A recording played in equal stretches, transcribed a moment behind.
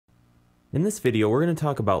In this video, we're going to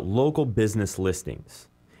talk about local business listings.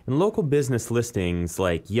 And local business listings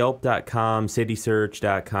like Yelp.com,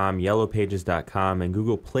 CitySearch.com, YellowPages.com, and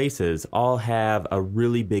Google Places all have a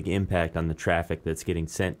really big impact on the traffic that's getting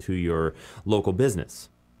sent to your local business.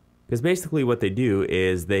 Because basically what they do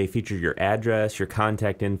is they feature your address, your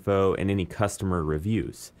contact info, and any customer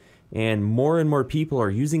reviews. And more people are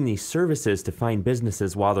using these services to find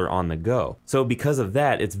businesses while they're on the go. So because of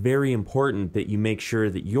that, it's very important that you make sure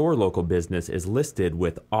that your local business is listed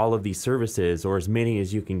with all of these services, or as many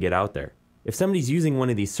as you can get out there. If somebody's using one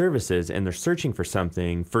of these services and they're searching for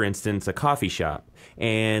something, for instance, a coffee shop,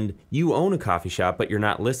 and you own a coffee shop but you're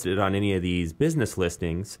not listed on any of these business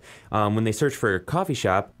listings, when they search for a coffee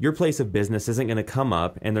shop, your place of business isn't going to come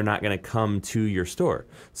up and they're not going to come to your store.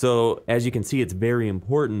 So as you can see, it's very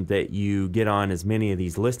important that you get on as many of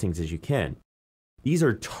these listings as you can. These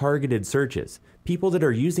are targeted searches. People that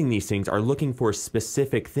are using these things are looking for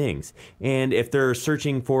specific things. And if they're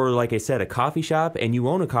searching for, like I said, a coffee shop and you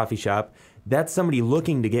own a coffee shop, that's somebody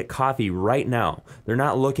looking to get coffee right now. They're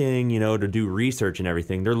not looking, to do research and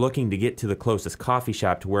everything. They're looking to get to the closest coffee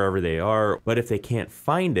shop to wherever they are. But if they can't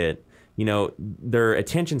find it, their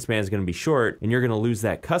attention span is going to be short and you're going to lose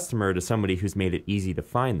that customer to somebody who's made it easy to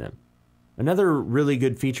find them. Another really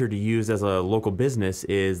good feature to use as a local business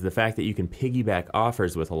is the fact that you can piggyback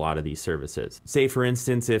offers with a lot of these services. Say for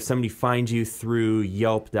instance, if somebody finds you through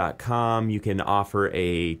Yelp.com, you can offer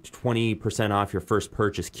a 20% off your first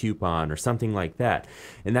purchase coupon or something like that.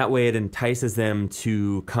 And that way it entices them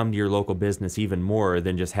to come to your local business even more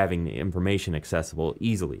than just having the information accessible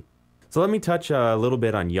easily. So let me touch a little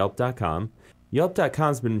bit on Yelp.com.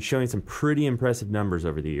 Yelp.com's been showing some pretty impressive numbers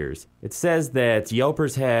over the years. It says that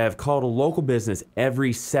Yelpers have called a local business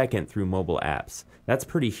every second through mobile apps. That's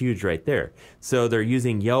pretty huge right there. So they're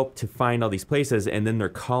using Yelp to find all these places and then they're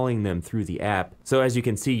calling them through the app. So as you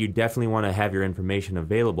can see, you definitely want to have your information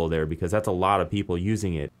available there because that's a lot of people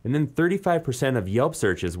using it. And then 35% of Yelp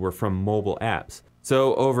searches were from mobile apps.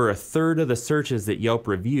 So over a third of the searches that Yelp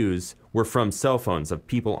reviews were from cell phones of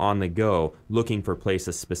people on the go looking for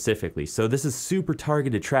places specifically. So this is super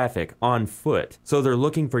targeted traffic on foot. So they're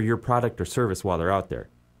looking for your product or service while they're out there.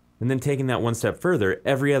 And then taking that one step further,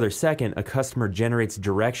 every other second, a customer generates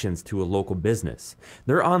directions to a local business.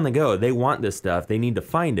 They're on the go, they want this stuff, they need to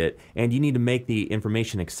find it, and you need to make the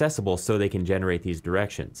information accessible so they can generate these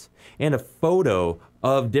directions. And a photo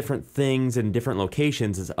of different things and different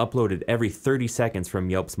locations is uploaded every 30 seconds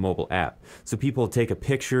from Yelp's mobile app. So people take a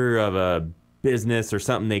picture of a business or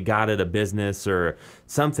something they got at a business or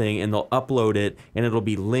something, and they'll upload it, and it'll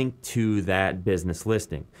be linked to that business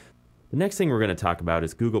listing. The next thing we're going to talk about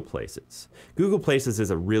is Google Places. Google Places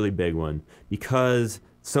is a really big one because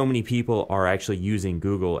so many people are actually using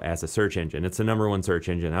Google as a search engine. It's the #1 search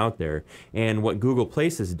engine out there. And what Google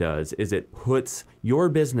Places does is it puts your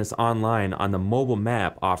business online on the mobile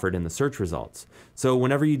map offered in the search results. So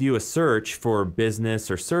whenever you do a search for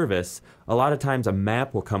business or service, a lot of times a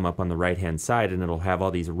map will come up on the right-hand side and it'll have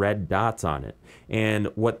all these red dots on it. And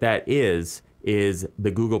what that is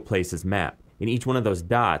the Google Places map. And each one of those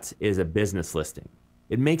dots is a business listing.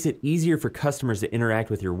 It makes it easier for customers to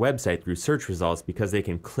interact with your website through search results because they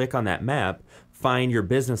can click on that map, find your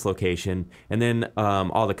business location, and then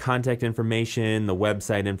all the contact information, the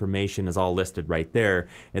website information is all listed right there.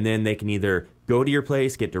 And then they can either go to your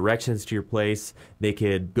place, get directions to your place, they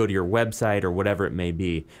could go to your website or whatever it may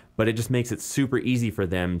be. But it just makes it super easy for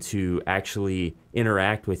them to actually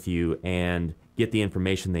interact with you and get the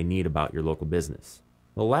information they need about your local business.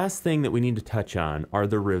 The last thing that we need to touch on are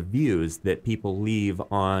the reviews that people leave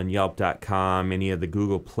on Yelp.com, any of the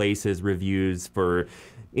Google Places reviews for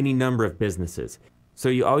any number of businesses. So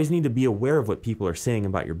you always need to be aware of what people are saying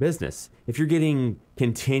about your business. If you're getting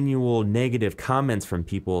continual negative comments from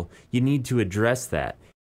people, you need to address that.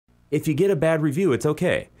 If you get a bad review, it's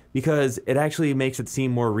okay, because it actually makes it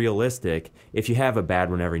seem more realistic if you have a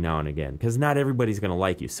bad one every now and again, because not everybody's going to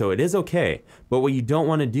like you. So it is okay, but what you don't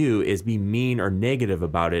want to do is be mean or negative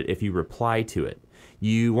about it if you reply to it.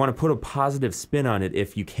 You want to put a positive spin on it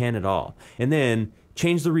if you can at all, and then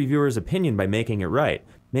change the reviewer's opinion by making it right.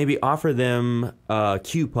 Maybe offer them a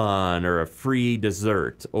coupon or a free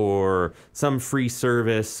dessert or some free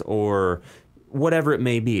service or whatever it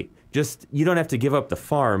may be. Just, you don't have to give up the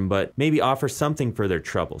farm, but maybe offer something for their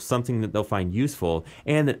trouble, something that they'll find useful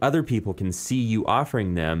and that other people can see you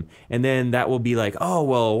offering them. And then that will be like, oh,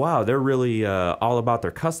 well, wow, they're really all about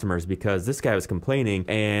their customers because this guy was complaining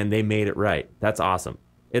and they made it right. That's awesome.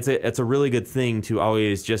 It's a really good thing to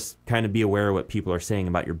always just kind of be aware of what people are saying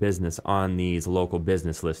about your business on these local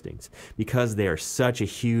business listings because they are such a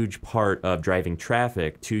huge part of driving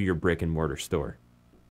traffic to your brick and mortar store.